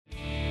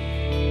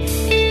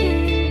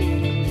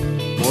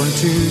born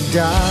to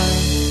die,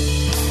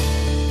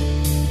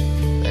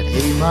 that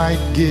he might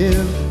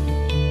give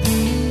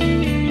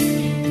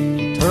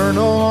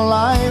eternal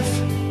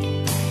life,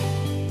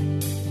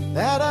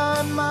 that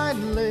I might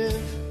live.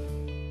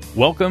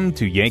 Welcome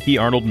to Yankee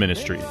Arnold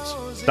Ministries.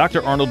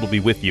 Dr. Arnold will be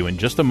with you in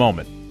just a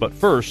moment, but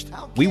first,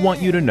 we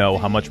want you to know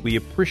how much we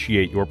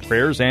appreciate your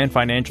prayers and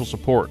financial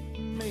support.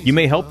 You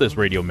may help this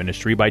radio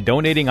ministry by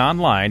donating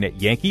online at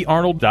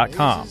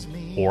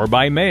yankeearnold.com or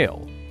by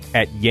mail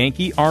at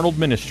Yankee Arnold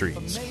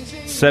Ministries,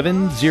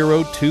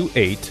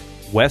 7028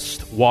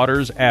 West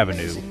Waters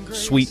Avenue,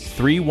 Suite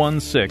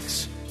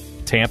 316,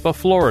 Tampa,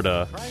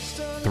 Florida,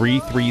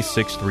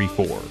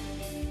 33634.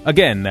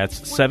 Again,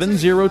 that's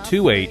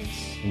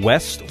 7028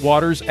 West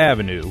Waters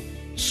Avenue,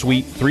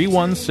 Suite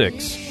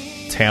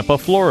 316, Tampa,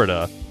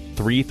 Florida,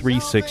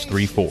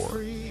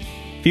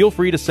 33634. Feel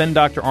free to send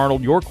Dr.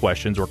 Arnold your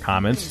questions or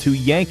comments to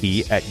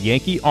Yankee at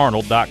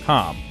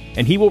yankeearnold.com,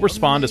 and he will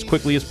respond as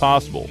quickly as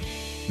possible.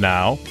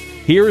 Now,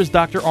 here is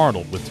Dr.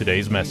 Arnold with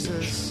today's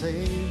message.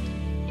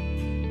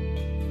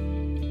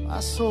 My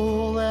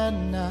soul that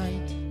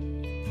night.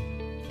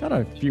 Got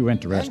a few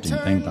interesting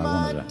things I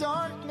wanted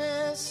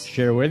to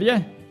share with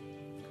you.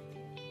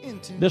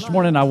 This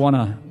morning I want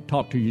to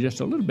talk to you just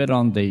a little bit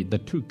on the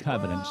two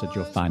covenants that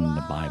you'll find in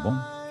the Bible.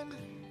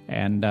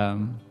 And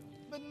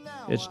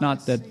it's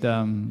not that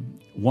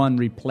one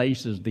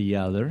replaces the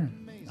other.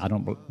 I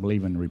don't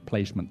believe in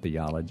replacement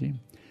theology.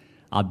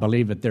 I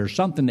believe that there's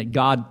something that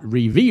God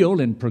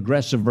revealed in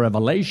progressive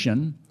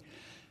revelation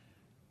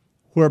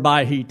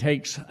whereby he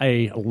takes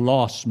a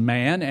lost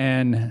man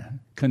and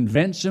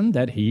convinces him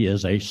that he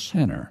is a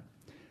sinner.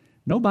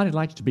 Nobody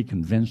likes to be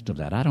convinced of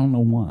that. I don't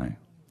know why.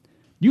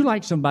 You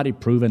like somebody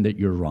proving that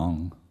you're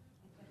wrong?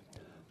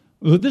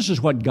 Well, this is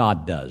what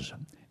God does.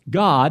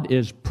 God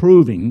is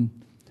proving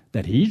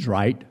that he's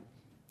right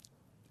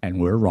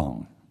and we're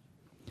wrong.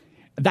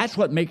 That's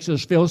what makes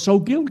us feel so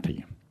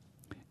guilty.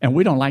 And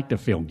we don't like to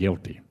feel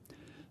guilty.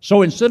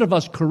 So instead of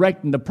us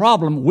correcting the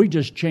problem, we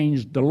just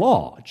changed the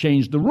law,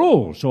 changed the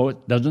rules, so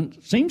it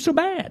doesn't seem so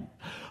bad.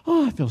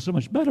 Oh, I feel so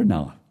much better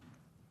now.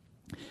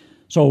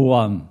 So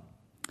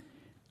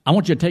I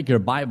want you to take your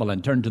Bible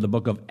and turn to the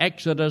book of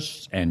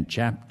Exodus and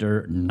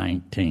chapter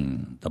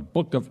 19. The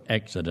book of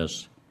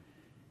Exodus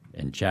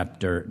and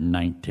chapter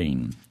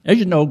 19. As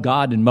you know,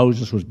 God and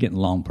Moses was getting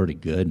along pretty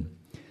good.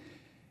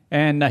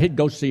 And he'd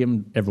go see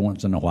him every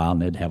once in a while,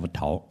 and they'd have a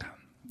talk.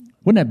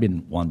 Wouldn't that have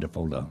been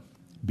wonderful to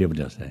be able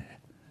to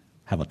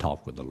have a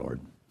talk with the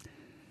Lord?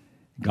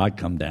 God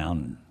come down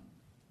and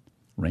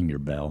ring your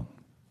bell,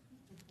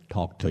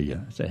 talk to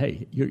you, say,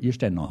 hey, you're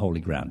standing on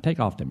holy ground.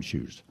 Take off them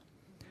shoes.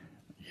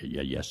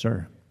 Yeah, yes,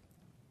 sir.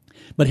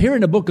 But here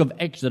in the book of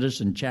Exodus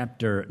in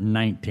chapter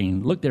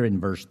 19, look there in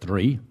verse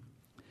 3.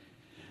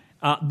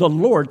 The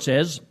Lord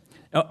says,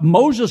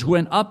 Moses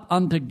went up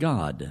unto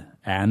God,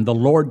 and the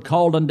Lord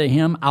called unto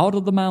him out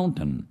of the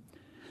mountain,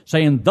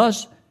 saying,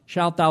 Thus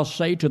shalt thou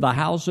say to the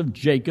house of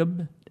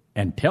Jacob,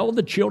 and tell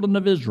the children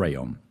of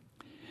Israel,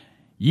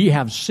 Ye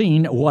have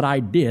seen what I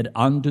did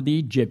unto the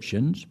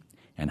Egyptians,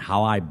 and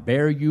how I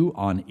bare you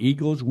on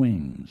eagle's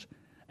wings,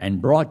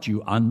 and brought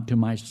you unto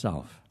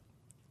myself.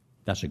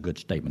 That's a good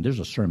statement. There's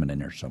a sermon in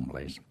there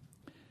someplace.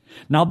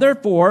 Now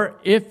therefore,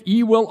 if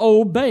ye will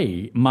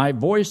obey my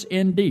voice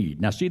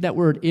indeed. Now see that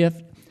word if?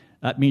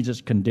 That means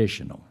it's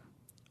conditional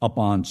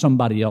upon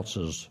somebody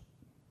else's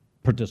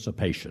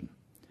participation.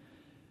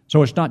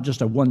 So it's not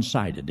just a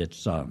one-sided.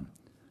 It's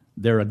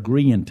they're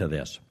agreeing to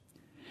this.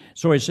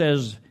 So it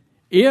says,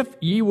 if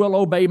ye will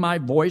obey my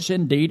voice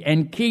indeed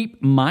and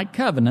keep my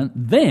covenant,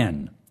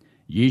 then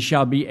ye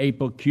shall be a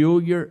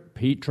peculiar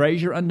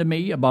treasure unto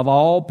me above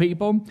all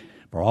people,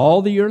 for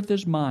all the earth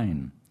is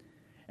mine.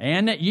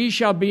 And ye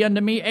shall be unto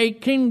me a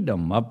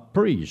kingdom of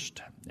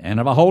priests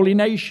and of a holy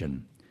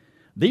nation.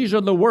 These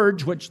are the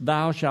words which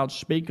thou shalt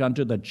speak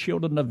unto the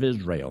children of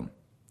Israel.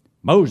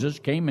 Moses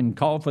came and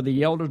called for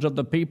the elders of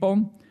the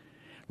people,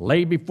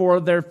 lay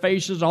before their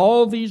faces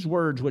all these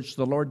words which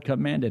the Lord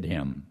commanded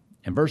him.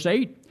 In verse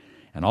 8,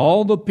 and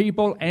all the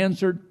people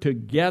answered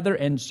together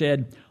and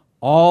said,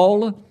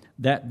 All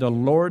that the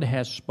Lord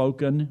has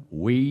spoken,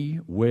 we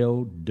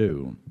will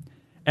do.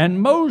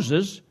 And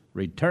Moses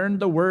returned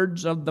the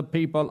words of the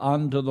people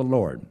unto the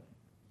Lord.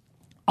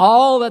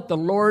 All that the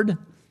Lord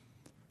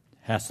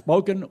has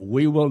spoken,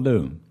 we will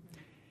do.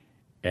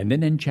 And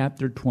then in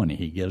chapter 20,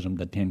 he gives them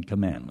the 10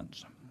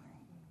 Commandments.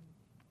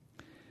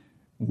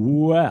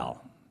 Well,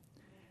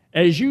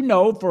 as you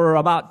know, for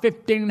about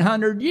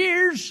 1,500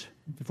 years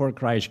before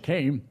Christ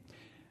came,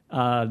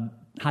 how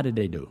did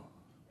they do?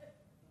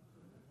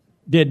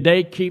 Did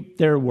they keep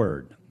their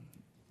word?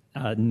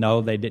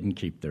 No, they didn't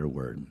keep their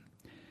word.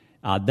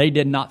 They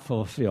did not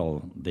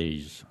fulfill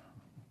these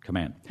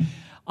commandments.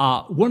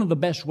 One of the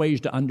best ways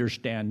to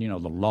understand, the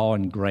law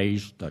and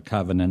grace, the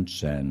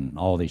covenants, and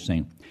all these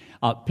things.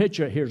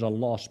 Picture, here's a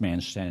lost man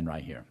standing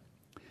right here.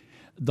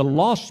 The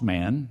lost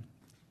man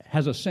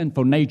has a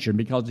sinful nature, and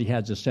because he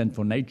has a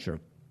sinful nature,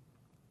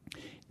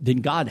 then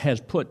God has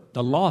put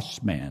the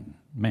lost man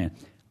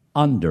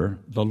under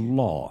the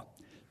law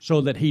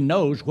so that he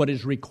knows what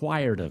is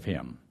required of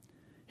him.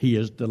 He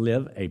is to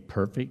live a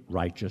perfect,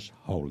 righteous,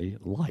 holy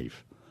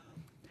life.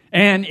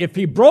 And if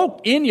he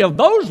broke any of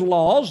those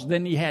laws,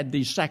 then he had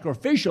these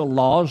sacrificial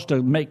laws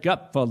to make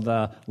up for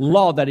the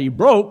law that he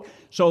broke,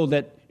 so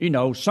that,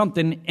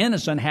 something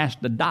innocent has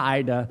to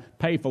die to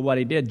pay for what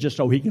he did just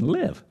so he can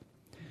live.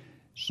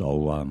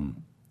 So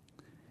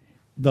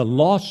the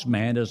lost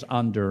man is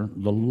under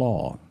the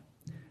law.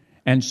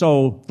 And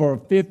so for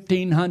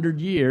 1,500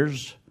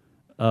 years,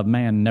 a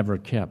man never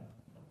kept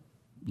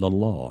the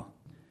law.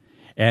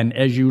 And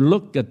as you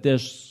look at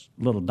this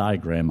little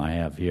diagram I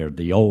have here,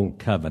 the Old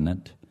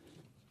Covenant,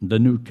 the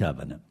New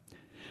Covenant.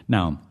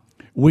 Now,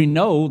 we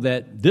know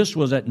that this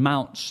was at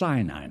Mount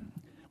Sinai.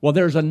 Well,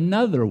 there's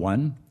another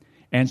one,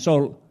 and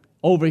so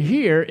over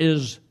here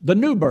is the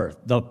new birth,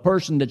 the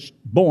person that's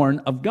born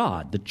of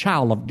God, the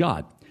child of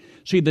God.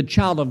 See, the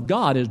child of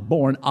God is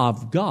born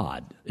of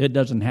God. It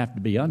doesn't have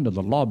to be under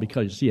the law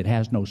because, see, it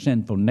has no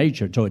sinful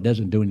nature, so it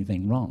doesn't do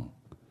anything wrong.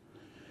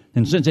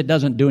 And since it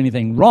doesn't do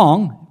anything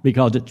wrong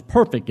because it's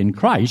perfect in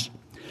Christ,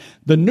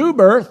 the new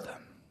birth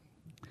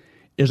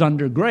is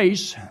under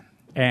grace,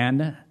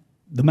 and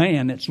the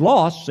man that's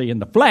lost, see, in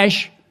the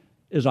flesh,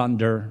 is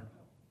under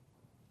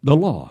the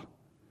law.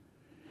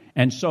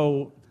 And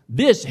so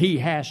this he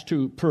has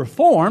to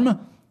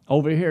perform.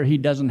 Over here, he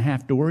doesn't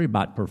have to worry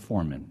about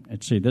performing.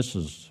 And see, this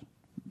is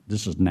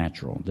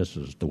natural. This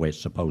is the way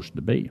it's supposed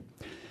to be.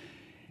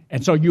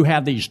 And so you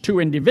have these two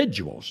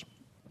individuals.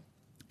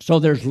 So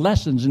there's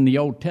lessons in the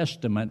Old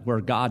Testament where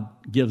God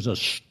gives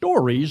us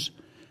stories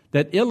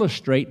that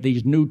illustrate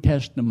these New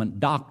Testament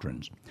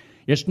doctrines.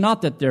 It's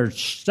not that they're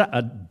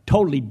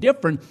totally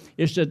different.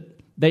 It's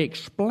that they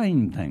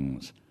explain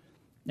things.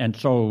 And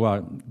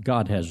so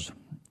God has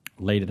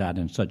laid it out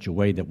in such a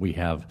way that we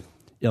have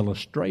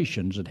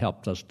illustrations that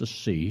helps us to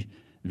see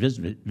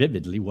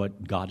vividly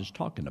what God is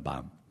talking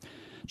about.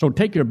 So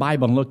take your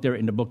Bible and look there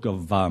in the book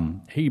of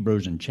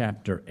Hebrews in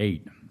chapter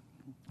 8.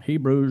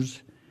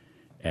 Hebrews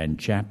and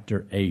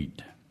chapter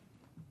 8.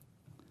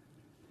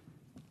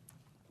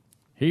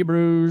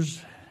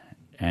 Hebrews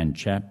and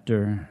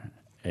chapter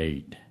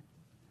 8.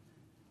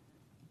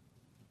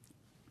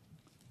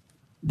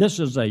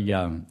 This is a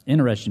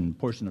interesting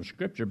portion of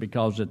Scripture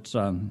because it's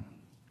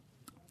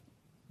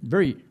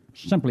very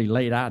simply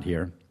laid out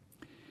here.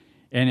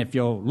 And if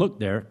you'll look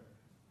there,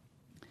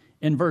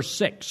 in verse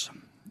 6,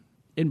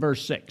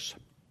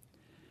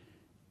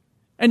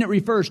 and it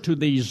refers to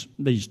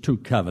these two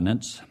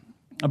covenants.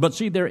 But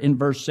see there in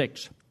verse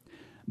 6,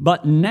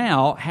 but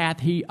now hath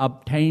he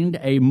obtained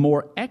a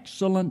more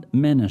excellent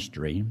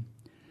ministry,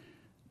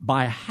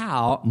 by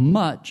how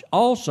much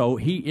also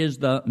he is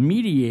the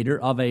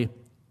mediator of a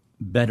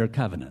better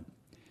covenant.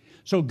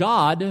 So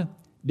God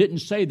didn't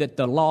say that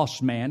the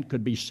lost man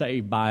could be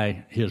saved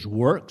by his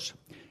works,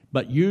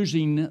 but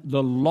using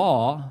the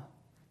law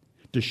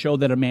to show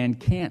that a man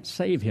can't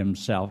save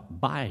himself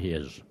by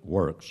his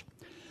works.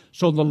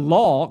 So the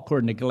law,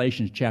 according to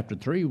Galatians chapter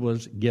 3,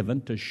 was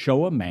given to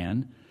show a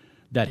man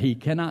that he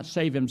cannot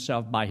save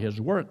himself by his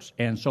works.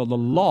 And so the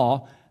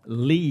law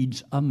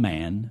leads a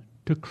man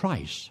to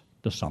Christ,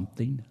 to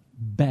something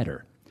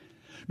better.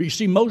 But you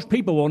see, most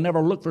people will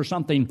never look for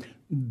something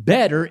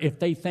better if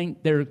they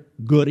think they're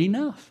good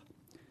enough.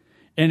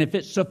 And if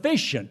it's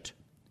sufficient,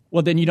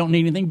 well, then you don't need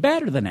anything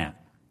better than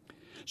that.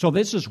 So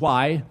this is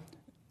why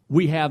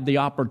we have the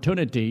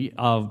opportunity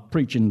of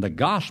preaching the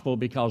gospel,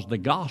 because the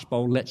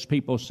gospel lets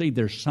people see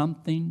there's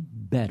something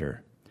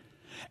better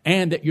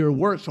and that your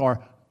works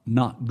are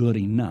not good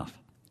enough.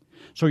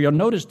 So you'll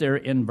notice there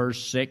in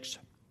verse 6,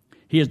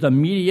 he is the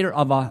mediator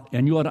of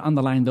and you ought to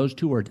underline those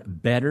two words,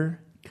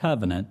 better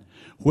covenant,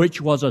 which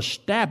was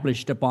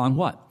established upon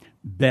what?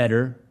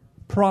 Better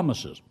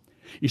promises.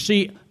 You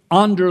see,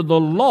 under the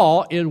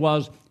law, it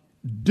was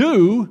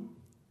do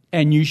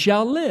and you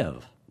shall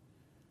live.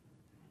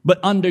 But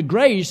under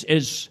grace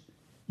is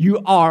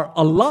you are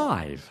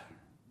alive,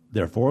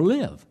 therefore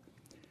live.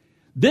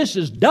 This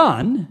is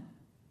done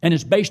and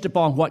is based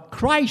upon what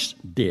Christ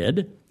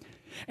did,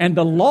 and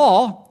the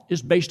law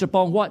is based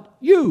upon what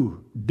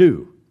you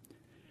do.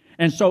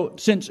 And so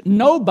since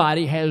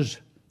nobody has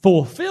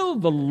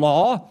fulfilled the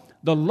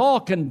law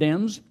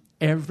condemns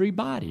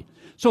everybody.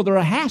 So there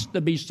has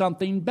to be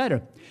something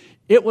better.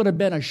 It would have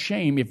been a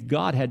shame if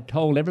God had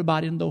told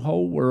everybody in the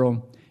whole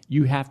world,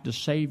 you have to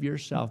save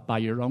yourself by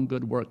your own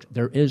good works.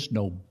 There is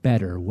no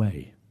better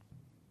way.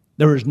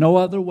 There is no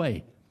other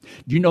way.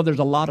 Do you know there's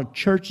a lot of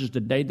churches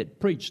today that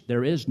preach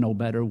there is no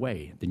better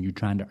way than you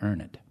trying to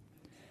earn it?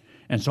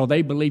 And so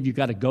they believe you've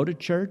got to go to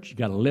church, you've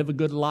got to live a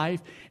good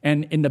life.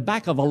 And in the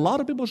back of a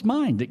lot of people's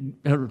mind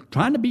that are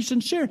trying to be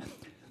sincere,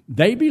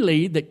 they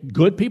believe that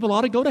good people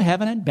ought to go to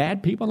heaven and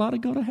bad people ought to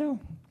go to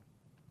hell.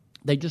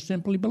 They just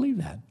simply believe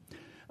that.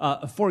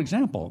 For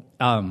example,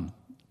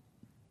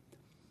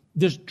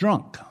 this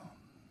drunk,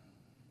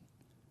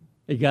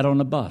 he got on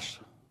the bus.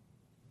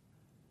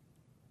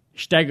 He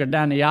staggered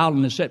down the aisle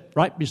and sat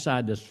right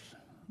beside this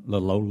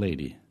little old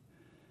lady.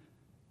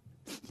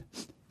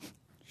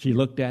 She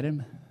looked at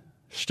him,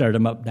 stirred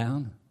him up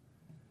down.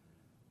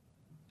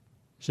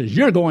 says,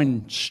 you're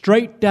going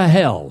straight to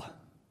hell.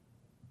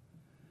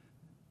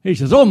 He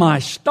says, oh, my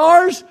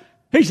stars.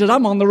 He says,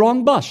 I'm on the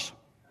wrong bus.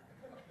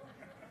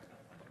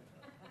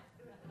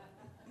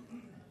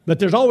 But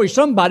there's always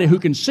somebody who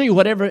can see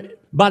what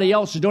everybody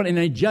else is doing, and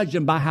they judge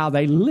them by how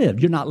they live.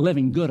 You're not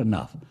living good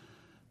enough.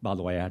 By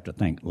the way, I have to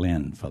thank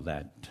Lynn for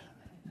that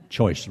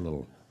choice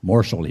little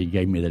morsel he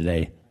gave me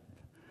today.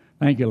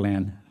 Thank you,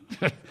 Lynn.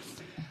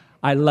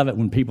 I love it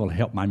when people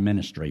help my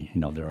ministry. You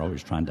know, they're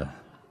always trying to.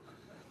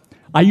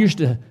 I used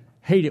to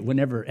hate it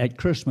whenever at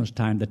Christmas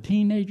time, the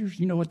teenagers,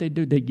 you know what they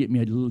do? They get me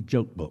a little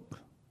joke book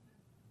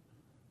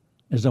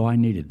as though I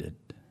needed it.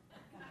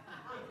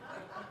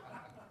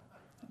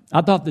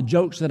 I thought the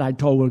jokes that I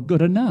told were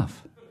good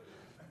enough.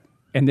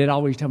 And they'd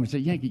always tell me, say,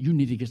 Yankee, you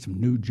need to get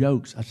some new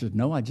jokes. I said,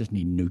 no, I just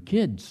need new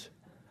kids.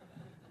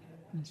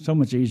 So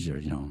much easier,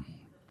 you know.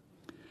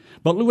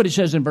 But look what he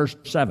says in verse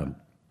 7.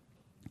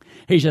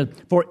 He says,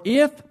 for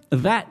if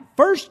that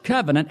first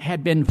covenant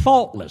had been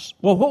faultless.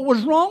 Well, what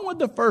was wrong with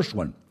the first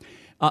one?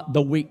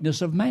 The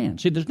weakness of man.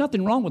 See, there's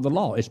nothing wrong with the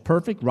law. It's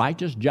perfect,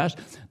 righteous, just.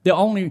 The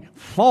only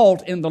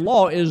fault in the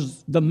law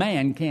is the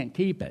man can't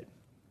keep it.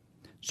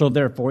 So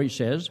therefore, he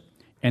says,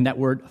 and that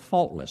word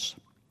faultless.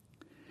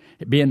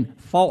 Being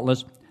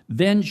faultless,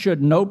 then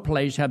should no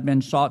place have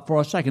been sought for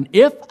a second.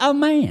 If a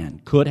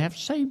man could have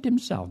saved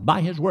himself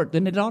by his work,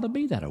 then it ought to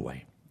be that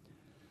way.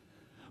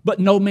 But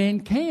no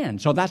man can.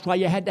 So that's why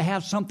you had to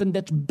have something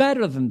that's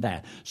better than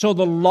that. So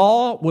the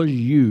law was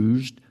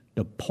used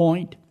to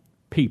point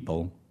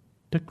people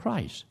to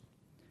Christ.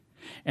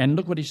 And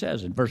look what he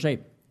says in verse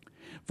 8.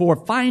 For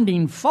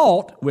finding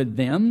fault with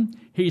them,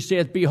 he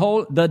saith,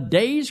 behold, the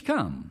days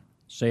come,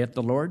 saith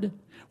the Lord,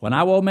 when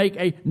I will make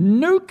a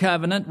new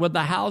covenant with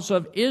the house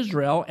of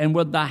Israel and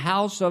with the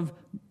house of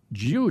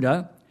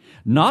Judah,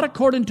 not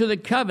according to the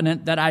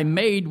covenant that I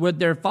made with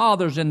their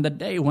fathers in the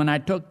day when I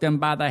took them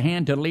by the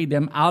hand to lead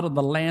them out of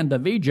the land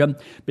of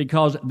Egypt,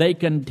 because they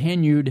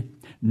continued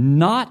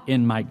not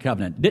in my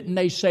covenant. Didn't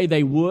they say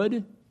they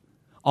would?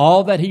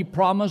 All that he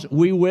promised,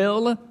 we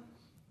will.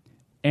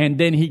 And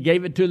then he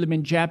gave it to them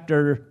in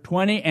chapter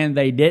 20, and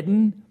they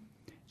didn't.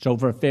 So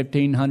for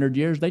 1,500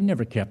 years, they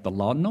never kept the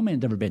law. No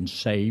man's ever been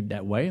saved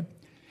that way.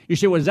 You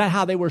say, well, is that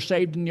how they were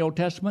saved in the Old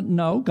Testament?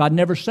 No, God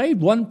never saved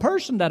one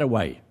person that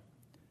way.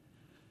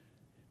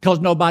 Because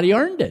nobody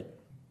earned it.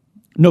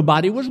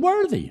 Nobody was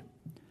worthy.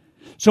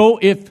 So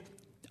if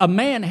a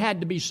man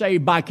had to be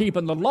saved by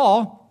keeping the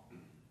law,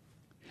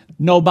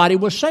 nobody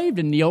was saved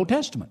in the Old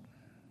Testament.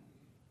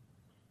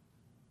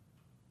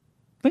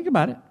 Think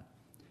about it.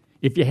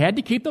 If you had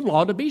to keep the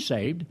law to be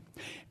saved,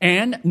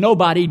 and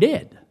nobody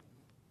did,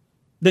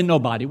 then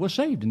nobody was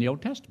saved in the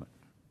Old Testament.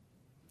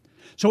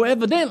 So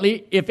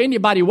evidently, if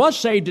anybody was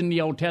saved in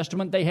the Old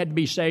Testament, they had to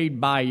be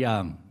saved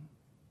by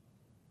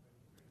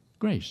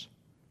grace.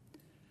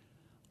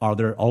 Are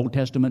there Old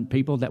Testament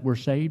people that were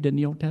saved in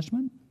the Old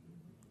Testament?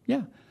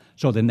 Yeah.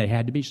 So then they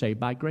had to be saved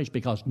by grace,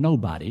 because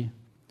nobody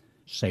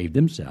saved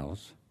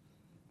themselves.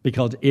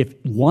 Because if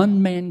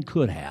one man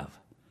could have,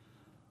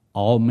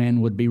 all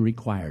men would be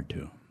required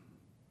to.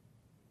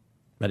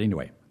 But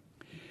anyway,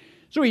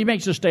 so he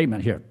makes a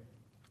statement here.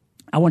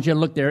 I want you to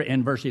look there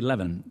in verse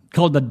 11.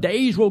 Because the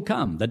days will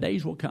come,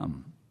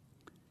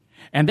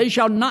 and they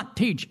shall not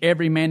teach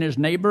every man his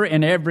neighbor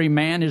and every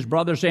man his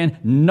brother, saying,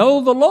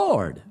 know the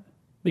Lord.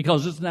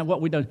 Because isn't that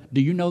what we do? Do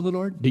you know the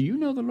Lord? Do you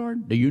know the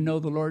Lord? Do you know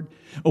the Lord?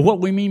 Or what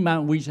we mean by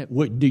we say,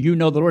 do you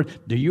know the Lord?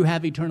 Do you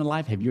have eternal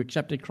life? Have you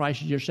accepted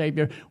Christ as your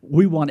Savior?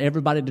 We want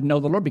everybody to know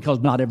the Lord, because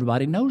not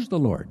everybody knows the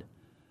Lord.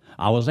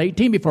 I was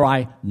 18 before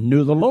I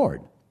knew the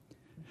Lord.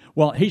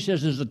 Well, he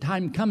says there's a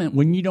time coming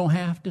when you don't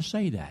have to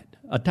say that.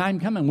 A time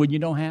coming when you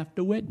don't have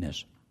to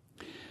witness.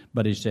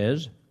 But he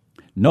says,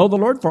 know the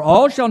Lord, for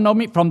all shall know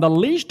me, from the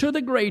least to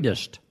the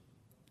greatest.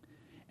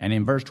 And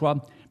in verse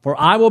 12, for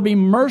I will be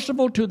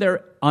merciful to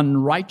their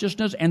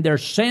unrighteousness, and their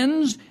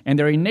sins and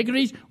their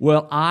iniquities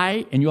will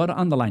I, and you ought to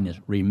underline this,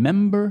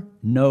 remember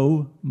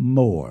no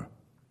more.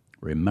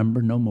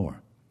 Remember no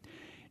more.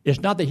 It's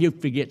not that he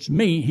forgets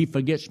me, he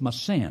forgets my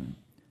sin.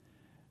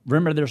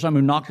 Remember there's some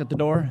who knocked at the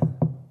door?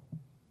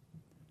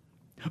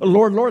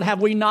 Lord, Lord,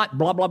 have we not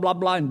blah, blah, blah,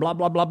 blah, and blah,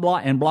 blah, blah, blah,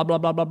 and blah, blah,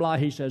 blah, blah, blah.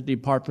 He says,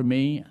 depart from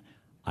me,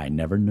 I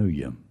never knew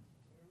you.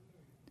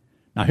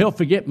 Now, he'll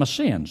forget my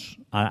sins.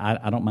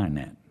 I don't mind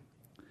that.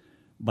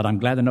 But I'm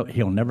glad to know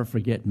he'll never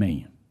forget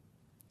me.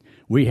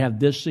 We have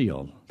this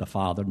seal, the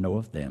Father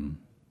knoweth them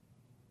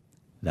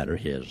that are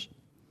his.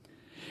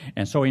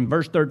 And so in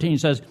verse 13 it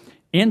says,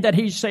 in that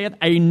he saith,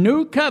 a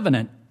new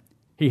covenant,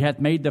 he hath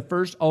made the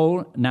first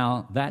old.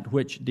 Now that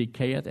which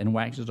decayeth and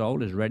waxes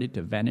old is ready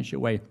to vanish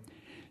away.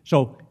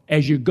 So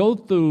as you go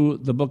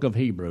through the book of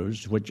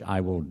Hebrews, which I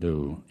will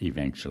do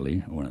eventually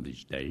one of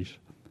these days,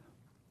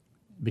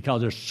 because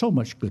there's so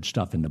much good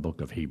stuff in the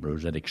book of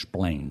Hebrews that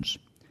explains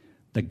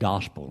the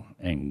gospel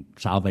and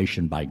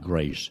salvation by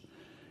grace,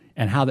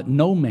 and how that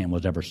no man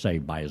was ever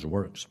saved by his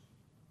works.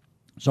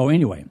 So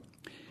anyway,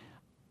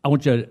 I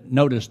want you to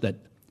notice that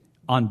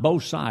on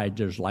both sides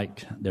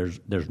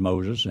there's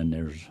Moses and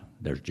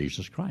there's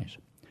Jesus Christ.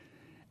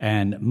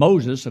 And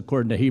Moses,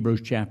 according to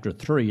Hebrews chapter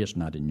 3, it's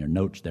not in your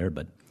notes there,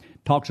 but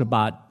talks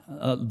about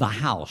the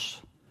house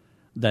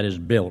that is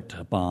built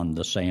upon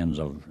the sands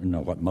of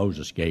what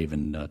Moses gave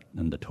in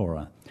the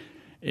Torah.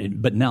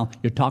 But now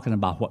you're talking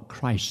about what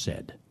Christ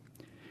said.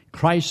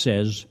 Christ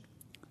says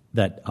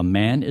that a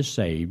man is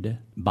saved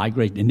by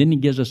grace, and then he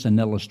gives us an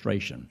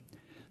illustration.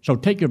 So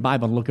take your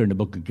Bible and look in the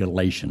book of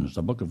Galatians,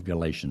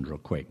 real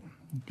quick.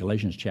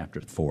 Galatians chapter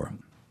 4.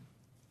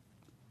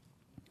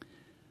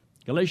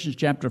 Galatians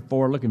chapter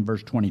 4, look in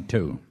verse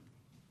 22.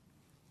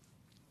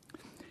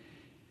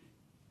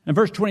 And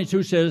verse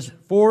 22 says,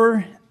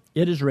 "For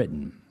it is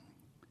written,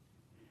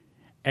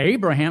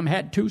 Abraham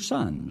had 2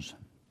 sons,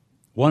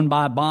 one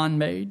by a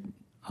bondmaid,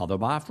 other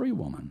by a free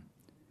woman.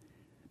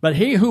 But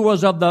he who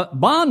was of the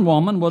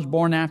bondwoman was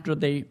born after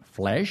the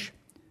flesh,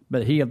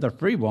 but he of the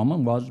free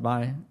woman was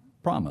by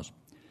promise."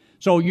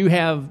 So you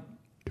have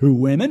 2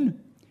 women.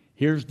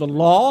 Here's the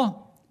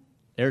law.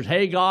 There's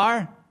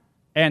Hagar,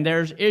 and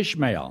there's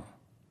Ishmael.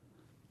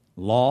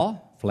 Law,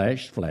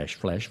 flesh, flesh,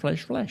 flesh,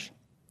 flesh, flesh.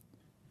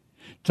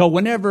 So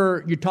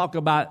whenever you talk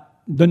about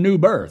the new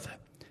birth,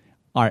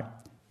 all right,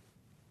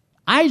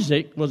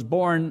 Isaac was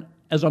born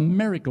as a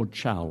miracle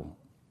child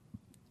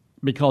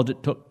because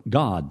it took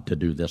God to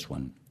do this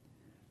one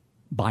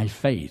by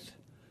faith.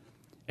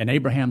 And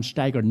Abraham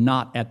staggered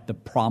not at the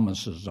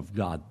promises of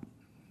God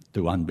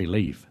through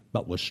unbelief,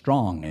 but was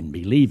strong in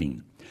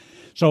believing.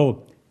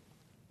 So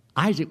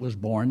Isaac was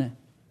born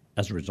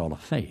as a result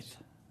of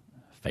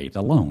faith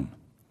alone.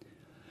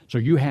 So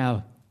you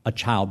have a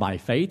child by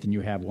faith and you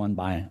have one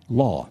by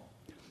law.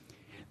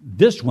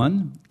 This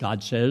one,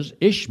 God says,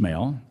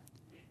 Ishmael,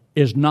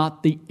 is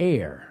not the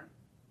heir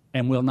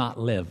and will not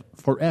live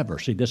forever.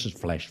 See, this is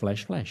flesh,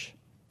 flesh, flesh.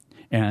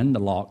 And the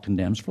law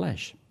condemns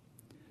flesh.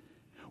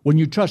 When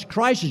you trust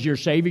Christ as your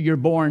Savior, you're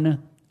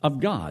born of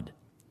God.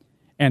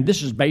 And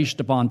this is based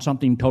upon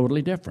something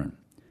totally different.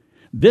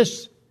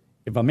 This,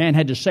 if a man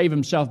had to save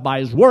himself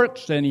by his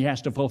works, then he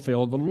has to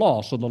fulfill the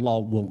law. So the law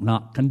will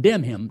not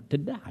condemn him to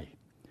die.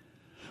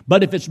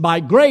 But if it's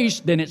by grace,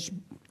 then it's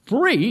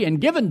free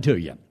and given to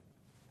you.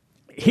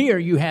 Here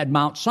you had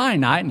Mount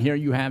Sinai, and here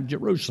you have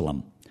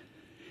Jerusalem.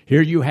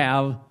 Here you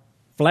have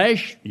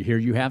flesh, here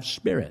you have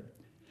spirit.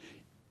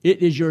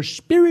 It is your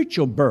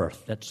spiritual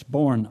birth that's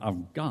born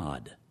of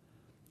God.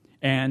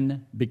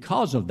 And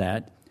because of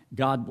that,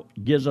 God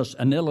gives us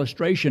an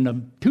illustration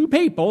of 2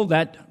 people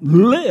that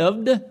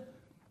lived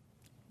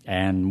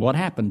and what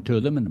happened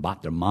to them and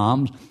about their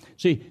moms.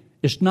 See,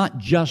 it's not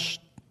just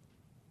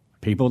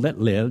people that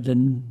lived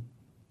and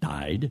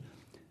died.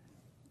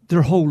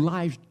 Their whole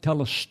lives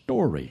tell a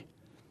story.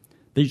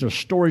 These are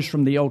stories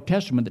from the Old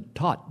Testament that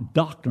taught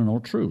doctrinal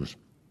truths.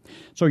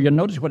 So you'll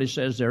notice what he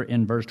says there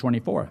in verse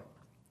 24.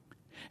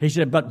 He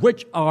said, "But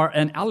which are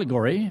an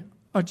allegory,"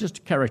 are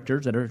just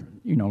characters that are,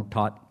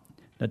 taught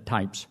the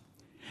types.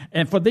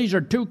 "And for these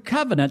are 2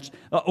 covenants,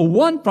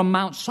 one from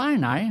Mount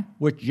Sinai,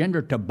 which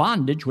gendered to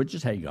bondage, which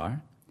is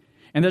Hagar.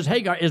 And this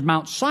Hagar is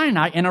Mount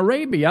Sinai in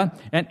Arabia,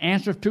 and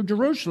answers to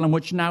Jerusalem,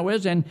 which now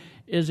is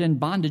in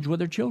bondage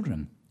with her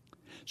children."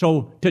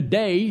 So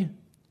today,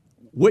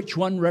 which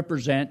one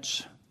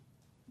represents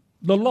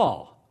the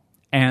law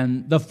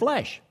and the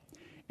flesh?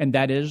 And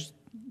that is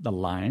the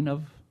line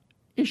of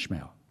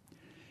Ishmael.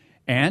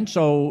 And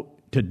so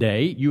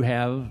today you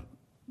have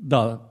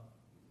the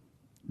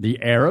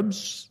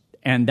Arabs,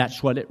 and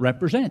that's what it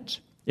represents.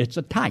 It's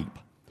a type.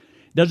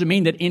 Doesn't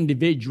mean that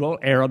individual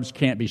Arabs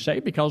can't be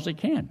saved, because they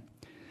can.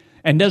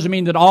 And doesn't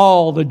mean that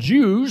all the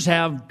Jews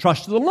have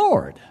trusted the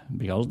Lord,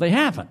 because they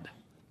haven't.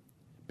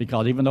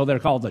 Because even though they're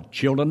called the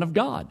children of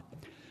God.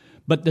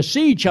 But the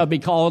seed shall be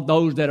called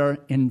those that are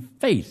in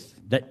faith,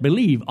 that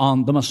believe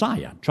on the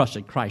Messiah,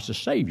 trusted Christ as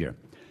Savior,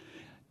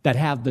 that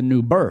have the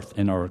new birth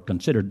and are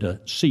considered the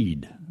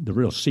seed, the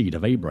real seed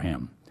of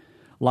Abraham.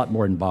 A lot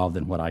more involved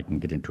than what I can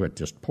get into at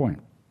this point.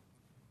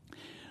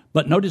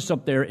 But notice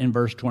up there in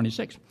verse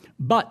 26,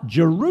 "But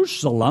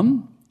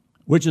Jerusalem,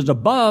 which is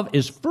above,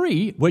 is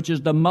free, which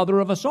is the mother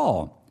of us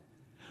all.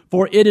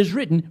 For it is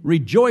written,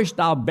 Rejoice,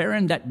 thou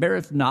barren that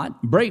beareth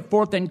not, break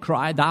forth and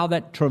cry, thou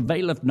that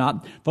travaileth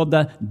not, for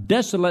the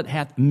desolate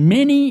hath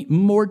many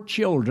more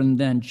children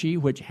than she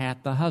which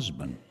hath a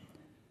husband."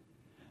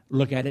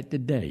 Look at it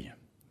today.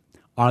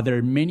 Are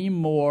there many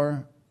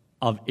more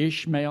of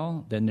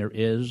Ishmael than there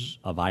is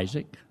of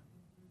Isaac?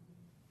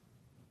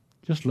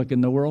 Just look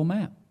in the world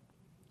map.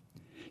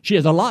 She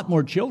has a lot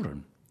more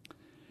children.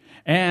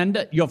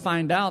 And you'll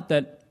find out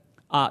that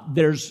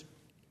there's,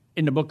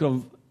 in the book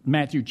of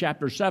Matthew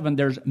chapter 7,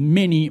 there's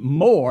many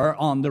more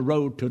on the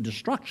road to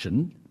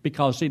destruction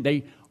because, see,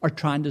 they are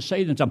trying to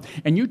save themselves.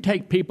 And you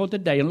take people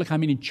today, and look how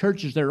many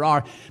churches there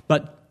are,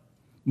 but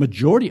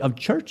majority of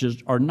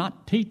churches are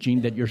not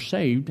teaching that you're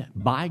saved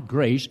by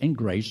grace and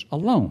grace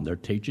alone. They're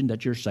teaching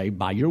that you're saved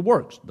by your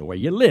works, the way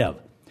you live.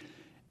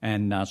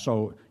 And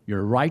so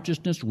your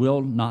righteousness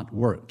will not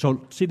work.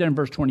 So see there in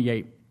verse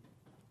 28.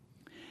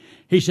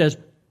 He says,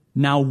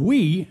 "Now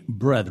we,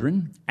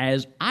 brethren,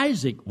 as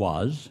Isaac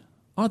was,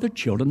 are the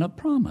children of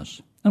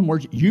promise." In other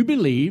words, you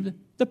believe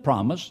the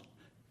promise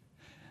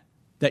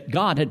that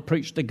God had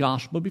preached the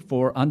gospel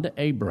before unto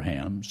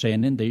Abraham,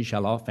 saying, in thee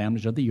shall all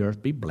families of the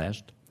earth be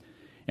blessed.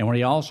 And when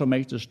he also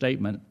makes the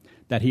statement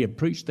that he had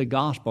preached the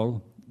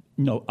gospel,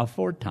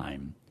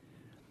 aforetime,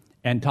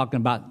 and talking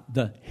about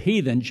the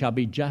heathen shall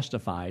be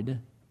justified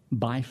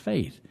by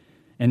faith.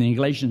 And in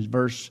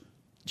Galatians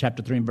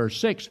chapter 3 and verse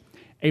 6,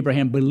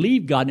 Abraham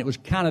believed God, and it was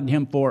counted to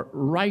him for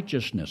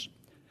righteousness.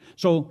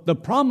 So the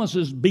promise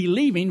is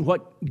believing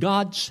what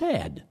God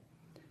said.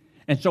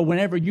 And so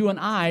whenever you and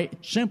I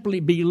simply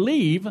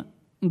believe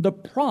the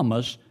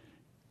promise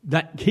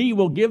that he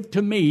will give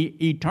to me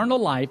eternal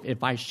life,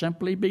 if I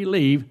simply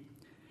believe,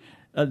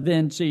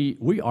 then see,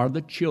 we are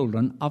the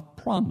children of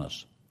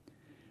promise.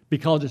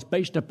 Because it's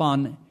based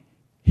upon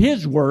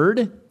his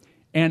word,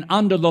 and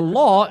under the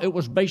law, it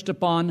was based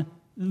upon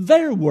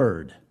their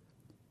word.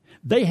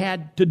 They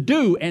had to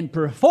do and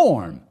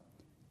perform,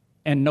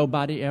 and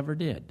nobody ever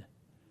did.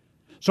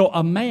 So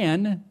a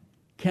man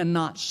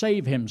cannot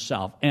save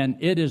himself, and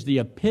it is the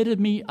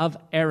epitome of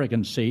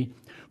arrogancy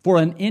for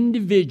an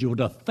individual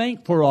to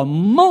think for a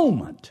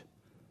moment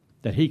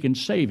that he can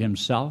save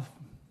himself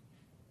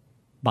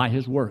by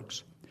his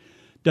works.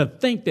 To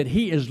think that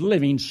he is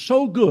living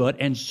so good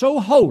and so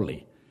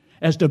holy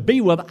as to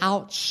be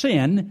without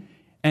sin,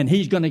 and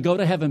he's going to go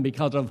to heaven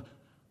because of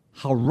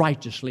how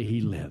righteously he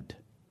lived.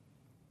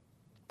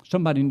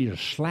 Somebody needs to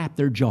slap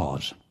their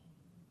jaws.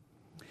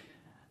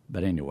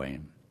 But anyway,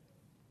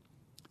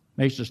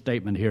 makes a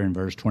statement here in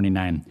verse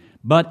 29.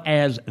 But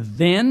as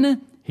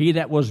then he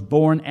that was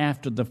born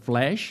after the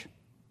flesh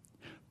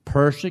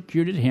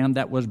persecuted him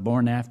that was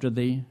born after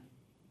the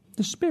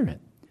Spirit.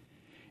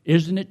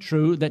 Isn't it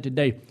true that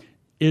today,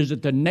 is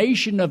it the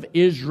nation of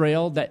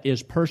Israel that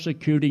is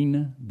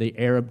persecuting the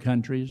Arab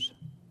countries?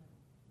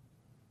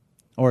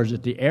 Or is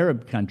it the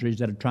Arab countries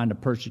that are trying to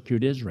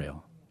persecute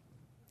Israel?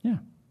 Yeah.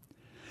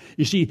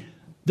 You see,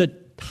 the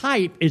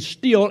type is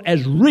still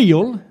as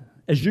real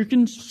as you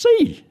can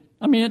see.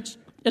 I mean,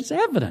 it's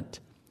evident.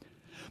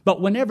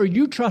 But whenever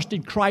you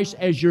trusted Christ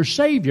as your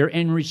Savior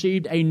and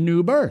received a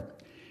new birth,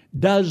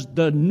 does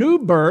the new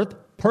birth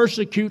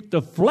persecute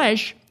the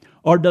flesh,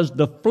 or does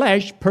the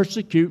flesh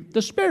persecute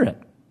the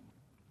Spirit?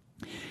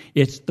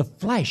 It's the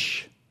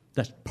flesh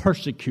that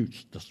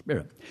persecutes the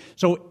Spirit.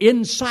 So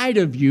inside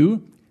of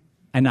you,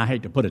 and I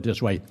hate to put it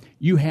this way,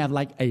 you have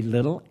like a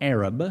little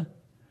Arab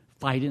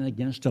fighting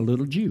against a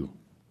little Jew.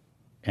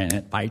 And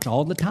it fights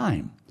all the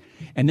time.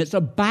 And it's a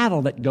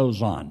battle that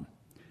goes on.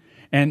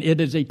 And it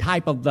is a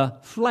type of the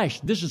flesh.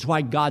 This is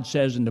why God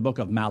says in the book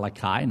of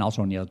Malachi, and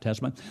also in the Old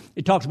Testament,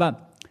 it talks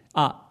about,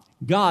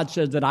 God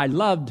says that I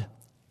loved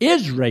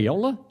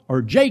Israel,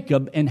 or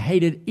Jacob, and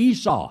hated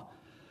Esau.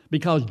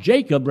 Because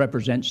Jacob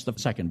represents the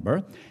second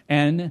birth,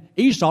 and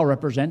Esau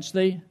represents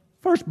the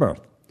first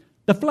birth,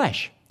 the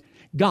flesh.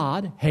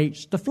 God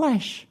hates the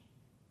flesh,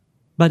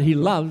 but he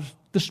loves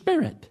the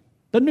Spirit,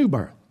 the new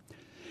birth.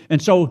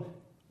 And so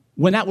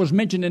when that was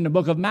mentioned in the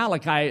book of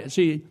Malachi,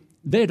 see,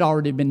 they'd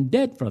already been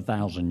dead for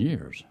 1,000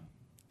 years.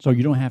 So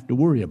you don't have to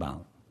worry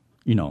about,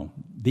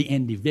 the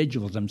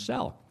individuals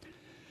themselves.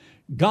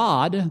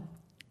 God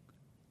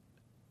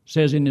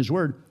says in his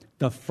word,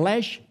 the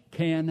flesh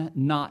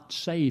cannot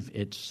save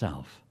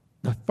itself.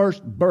 The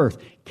first birth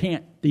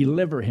can't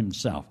deliver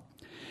himself.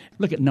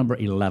 Look at number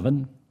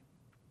 11.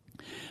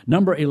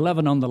 Number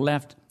 11 on the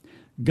left,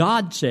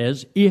 God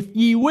says, if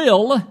ye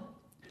will,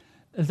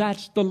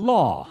 that's the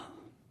law.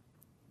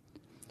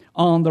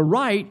 On the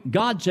right,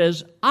 God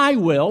says, I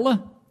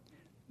will.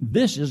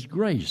 This is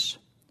grace.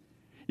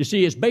 You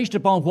see, it's based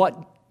upon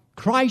what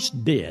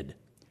Christ did.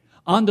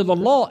 Under the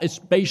law, it's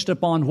based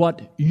upon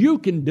what you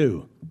can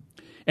do.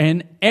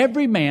 And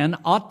every man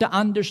ought to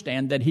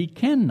understand that he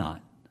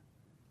cannot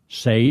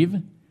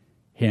save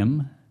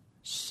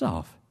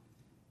himself.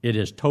 It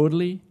is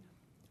totally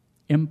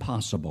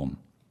impossible.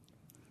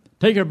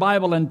 Take your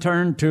Bible and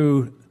turn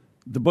to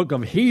the book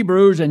of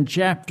Hebrews and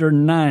chapter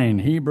 9.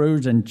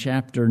 Hebrews and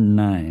chapter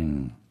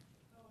 9.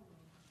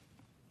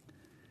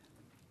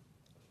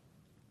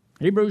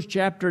 Hebrews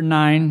chapter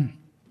 9.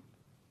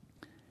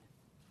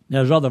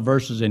 There's other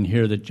verses in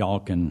here that y'all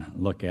can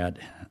look at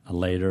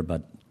later,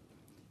 but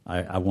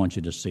I want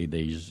you to see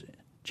these.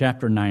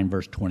 Chapter 9,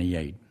 verse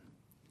 28.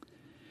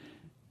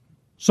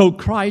 So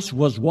Christ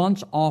was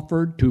once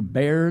offered to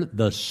bear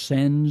the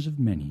sins of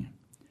many,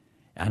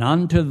 and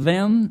unto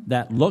them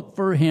that look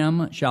for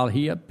him shall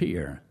he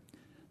appear,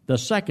 the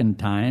second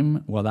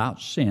time without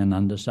sin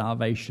unto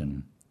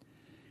salvation.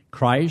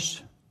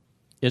 Christ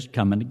is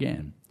coming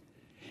again.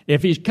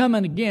 If he's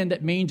coming again,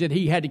 that means that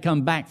he had to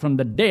come back from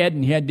the dead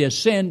and he had to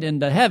ascend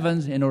into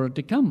heavens in order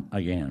to come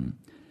again.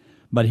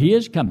 But he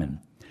is coming.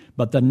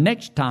 But the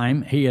next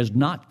time, he is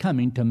not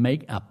coming to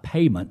make a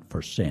payment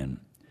for sin.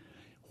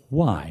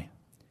 Why?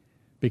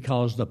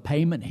 Because the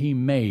payment he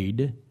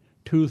made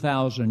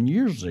 2,000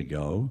 years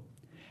ago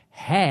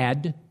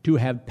had to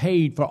have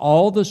paid for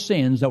all the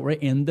sins that were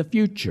in the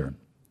future.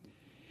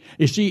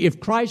 You see, if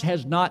Christ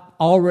has not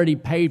already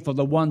paid for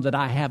the ones that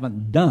I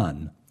haven't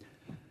done,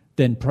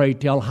 then pray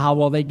tell, how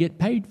will they get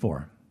paid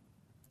for?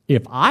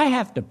 If I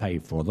have to pay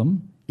for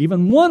them,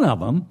 even one of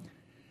them,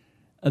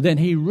 then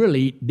he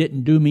really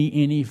didn't do me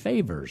any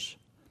favors.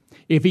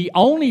 If he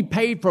only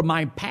paid for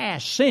my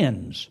past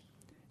sins,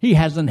 he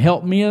hasn't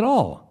helped me at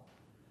all.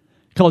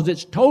 Because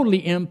it's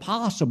totally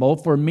impossible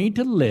for me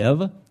to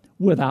live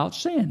without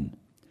sin.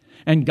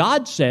 And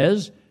God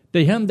says,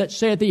 to him that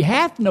saith he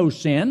hath no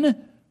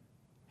sin,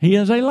 he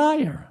is a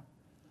liar.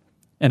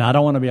 And I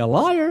don't want to be a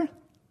liar.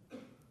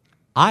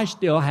 I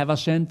still have a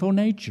sinful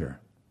nature.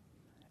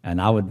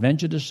 And I would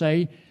venture to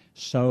say,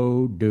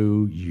 so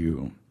do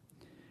you.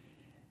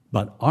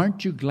 But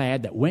aren't you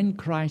glad that when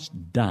Christ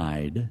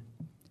died,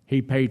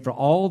 he paid for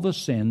all the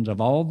sins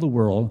of all the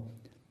world,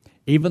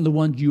 even the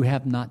ones you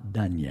have not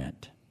done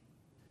yet?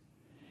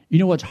 You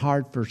know what's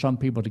hard for some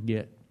people to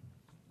get?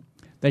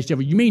 They say,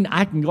 well, you mean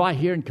I can go out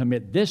here and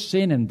commit this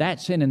sin and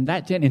that sin and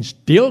that sin and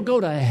still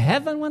go to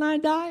heaven when I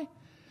die?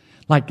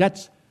 Like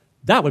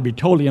that would be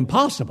totally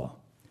impossible.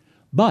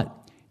 But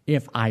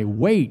if I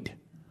wait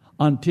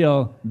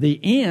until the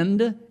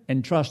end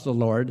and trust the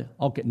Lord,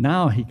 okay,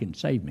 now he can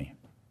save me.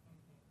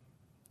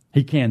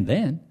 He can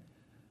then,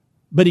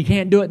 but he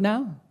can't do it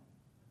now.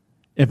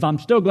 If I'm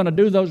still going to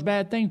do those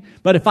bad things,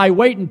 but if I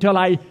wait until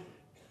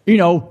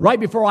right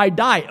before I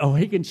die,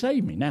 he can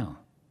save me now.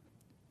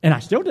 And I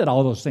still did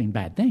all those same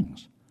bad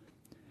things.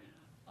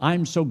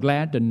 I'm so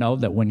glad to know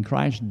that when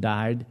Christ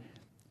died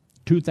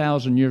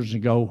 2,000 years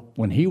ago,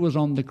 when he was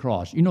on the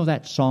cross, you know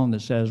that song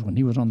that says, when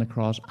he was on the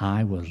cross,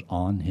 I was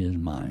on his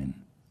mind.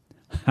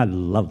 I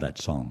love that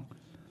song.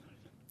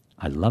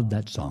 I love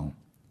that song.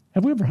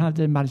 Have we ever had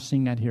anybody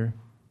sing that here?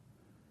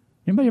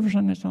 Anybody ever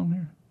sung that song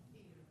here?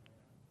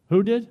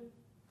 Who did?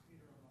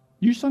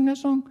 You sung that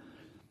song?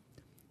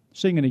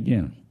 Sing it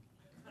again.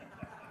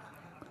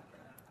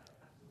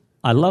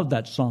 I love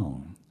that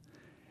song.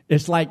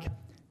 It's like,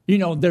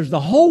 there's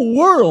the whole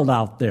world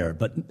out there,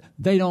 but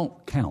they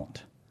don't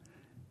count.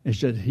 It's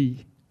just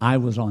I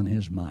was on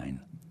his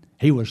mind.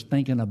 He was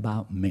thinking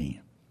about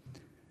me.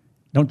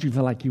 Don't you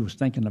feel like he was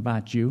thinking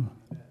about you?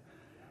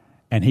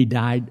 And he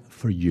died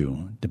for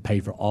you to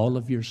pay for all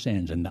of your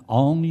sins. And the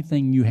only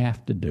thing you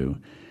have to do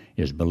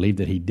is believe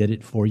that he did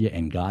it for you,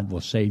 and God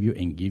will save you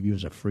and give you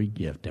as a free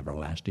gift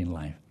everlasting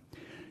life.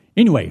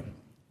 Anyway,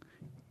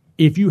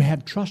 if you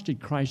have trusted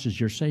Christ as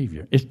your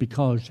Savior, it's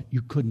because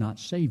you could not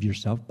save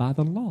yourself by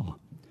the law.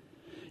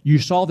 You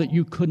saw that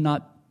you could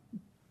not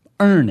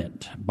earn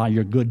it by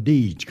your good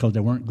deeds because they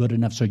weren't good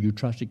enough, so you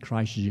trusted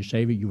Christ as your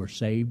Savior. You were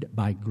saved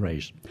by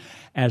grace.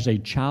 As a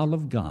child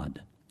of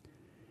God,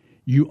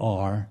 you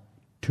are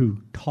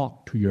to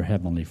talk to your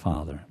Heavenly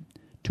Father,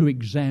 to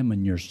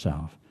examine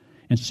yourself,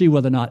 and see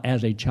whether or not,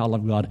 as a child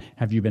of God,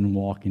 have you been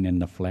walking in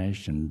the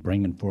flesh and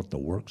bringing forth the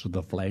works of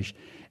the flesh.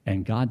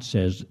 And God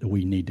says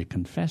we need to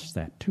confess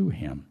that to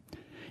him.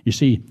 You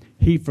see,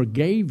 he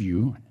forgave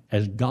you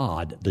as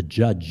God, the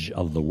judge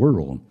of the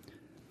world,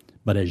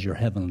 but as your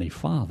Heavenly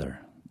Father,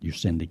 you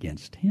sinned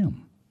against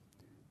him.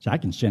 So I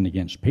can sin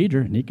against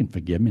Peter, and he can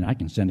forgive me, and I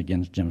can sin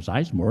against Jim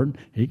Sizemore, and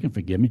he can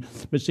forgive me.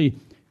 But see,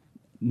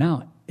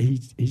 now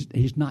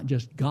he's not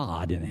just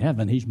God in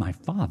heaven, he's my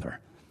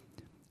Father.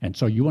 And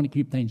so you want to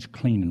keep things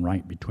clean and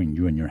right between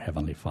you and your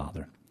Heavenly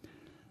Father.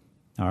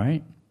 All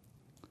right?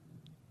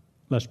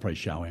 Let's pray,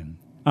 shall we?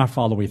 Our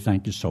Father, we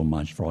thank you so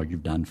much for all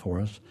you've done for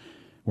us.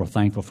 We're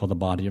thankful for the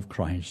body of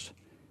Christ.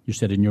 You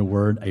said in your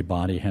word, a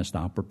body hast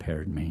thou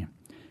prepared me.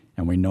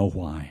 And we know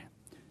why.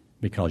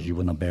 Because you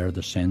want to bear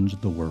the sins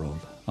of the world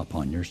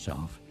upon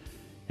yourself.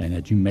 And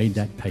that you made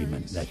that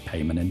payment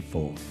in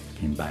full,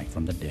 came back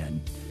from the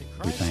dead.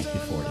 We thank you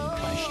for it in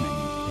Christ's name.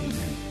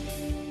 Amen.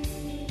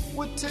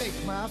 Would take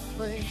my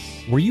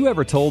place. Were you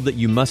ever told that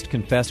you must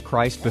confess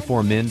Christ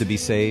before men to be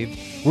saved?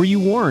 Were you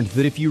warned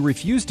that if you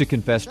refused to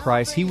confess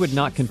Christ, he would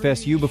not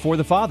confess you before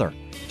the Father?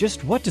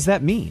 Just what does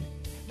that mean?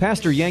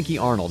 Pastor Yankee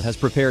Arnold has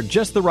prepared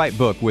just the right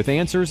book with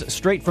answers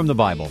straight from the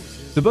Bible.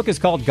 The book is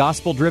called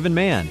Gospel Driven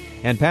Man,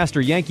 and Pastor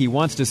Yankee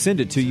wants to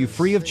send it to you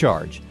free of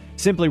charge.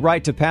 Simply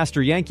write to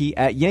Pastor Yankee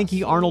at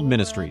Yankee Arnold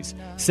Ministries,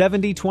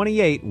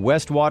 7028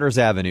 West Waters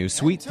Avenue,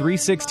 Suite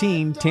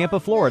 316, Tampa,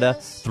 Florida,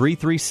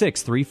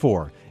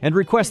 33634, and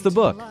request the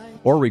book,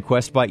 or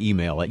request by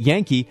email at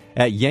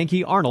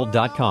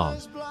yankee@yankeearnold.com.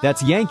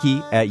 That's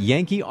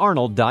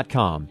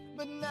yankee@yankeearnold.com.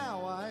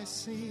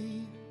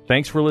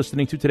 Thanks for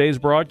listening to today's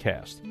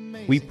broadcast.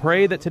 We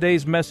pray that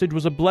today's message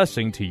was a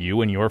blessing to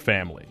you and your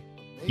family.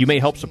 You may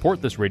help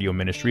support this radio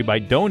ministry by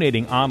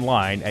donating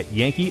online at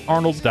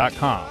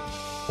yankeearnold.com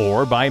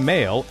or by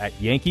mail at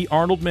Yankee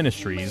Arnold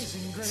Ministries,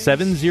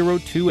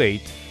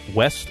 7028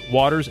 West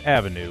Waters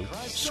Avenue,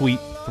 Suite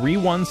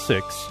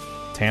 316,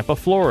 Tampa,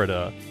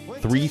 Florida,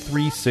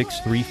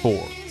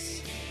 33634.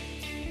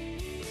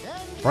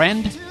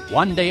 Friend,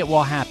 one day it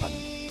will happen.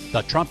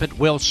 The trumpet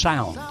will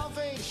sound,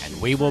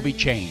 and we will be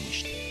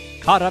changed,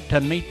 caught up to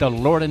meet the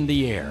Lord in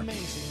the air.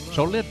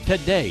 So live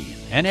today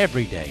and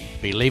every day,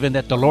 believing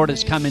that the Lord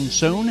is coming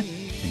soon,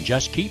 and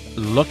just keep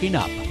looking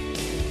up.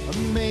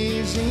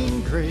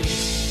 Amazing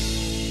grace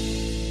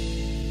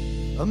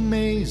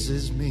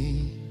amazes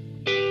me.